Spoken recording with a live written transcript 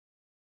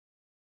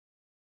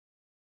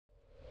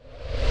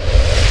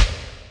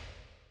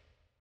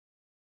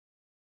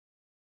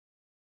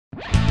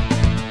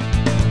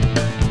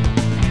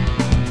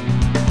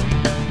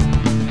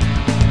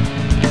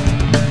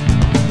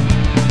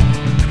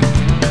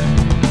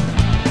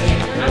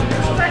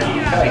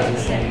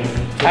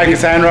Hi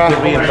Cassandra.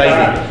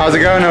 How's it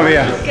going over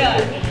here?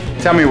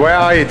 Good. Tell me, where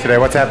are you today?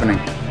 What's happening?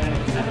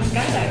 I'm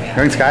skydiving.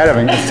 Going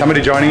skydiving. Is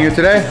somebody joining you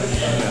today?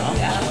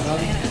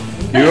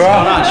 Yeah. You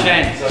are? Hold on,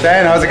 Shane.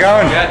 Shane, how's it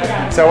going?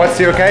 Good. So what's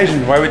the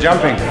occasion? Why are we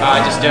jumping?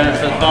 Just doing it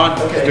for the fun.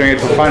 Just doing it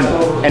for fun.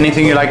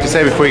 Anything you'd like to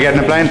say before you get in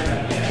the plane?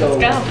 Let's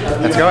go.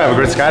 Let's go, have a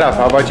good skydive.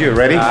 How about you?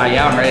 Ready?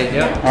 Yeah, I'm ready to do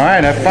it.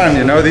 Alright, have fun.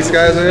 You know these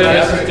guys are here?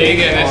 Yeah, this is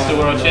Deegan, that's the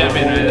world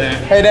champion right there.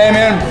 Hey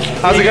Damien,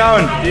 how's it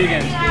going?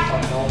 Deegan.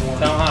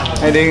 Tell him hi.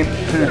 Hey Deegan.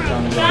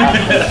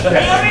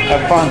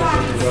 Have fun.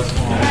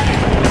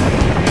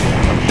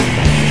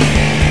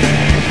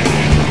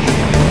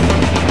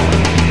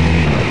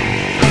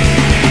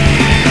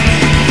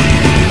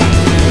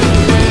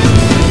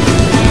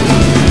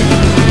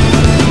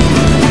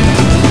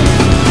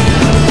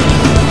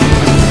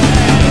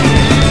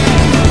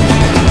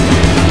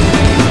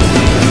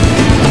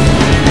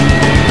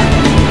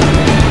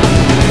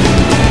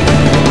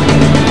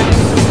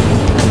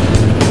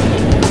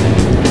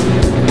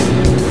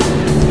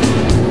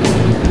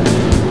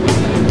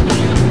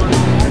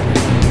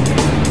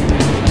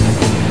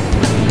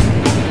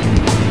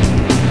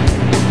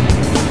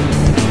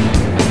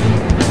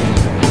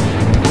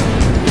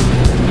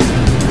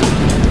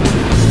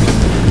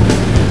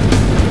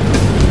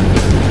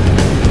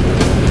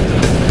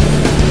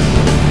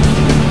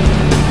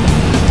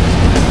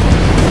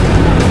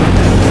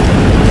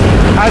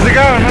 How's it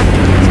going?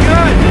 It's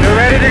good. You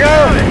ready to go?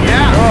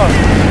 Yeah. Cool.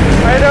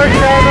 How you doing,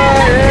 Cassandra?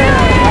 Yeah.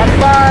 Have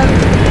fun.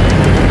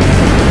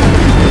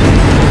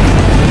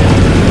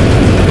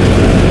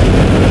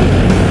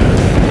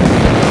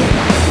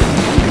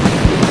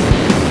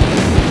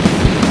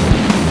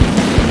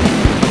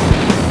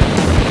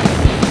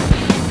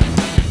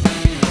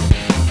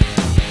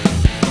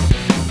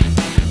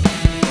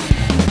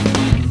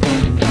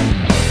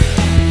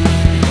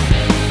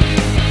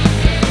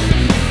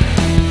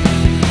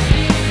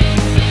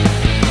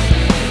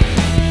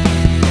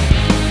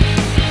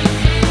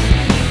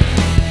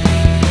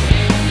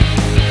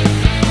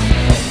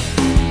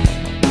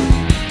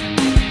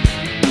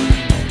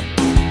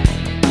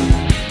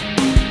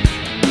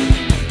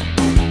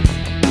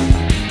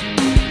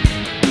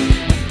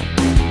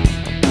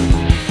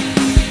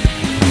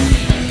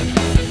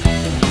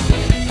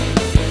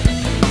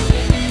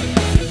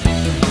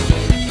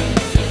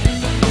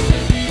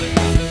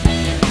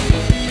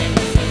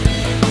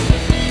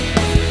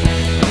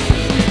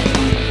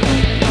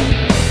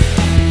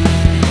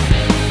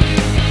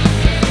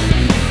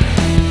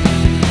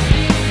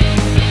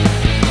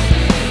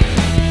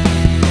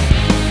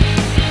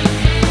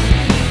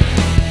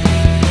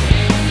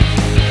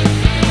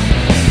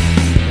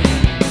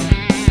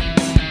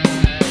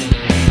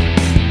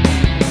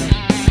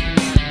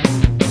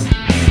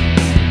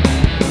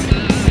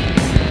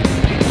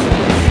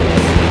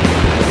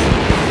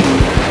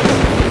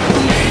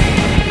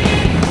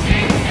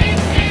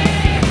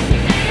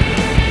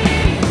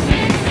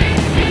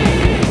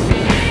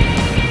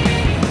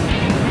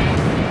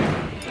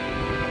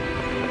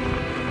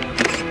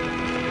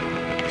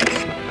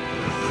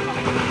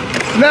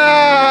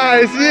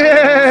 Nice!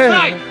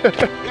 Yeah!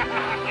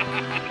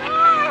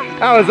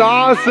 That was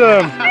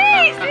awesome!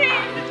 Amazing!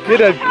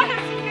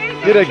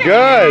 You did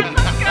good!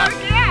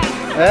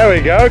 There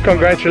we go,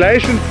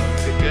 congratulations!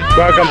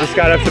 Welcome to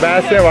Skydive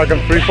Sebastian, welcome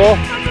to Free Fall.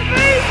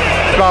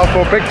 Smile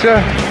for a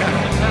picture.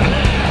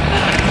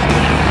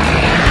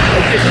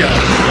 Good job.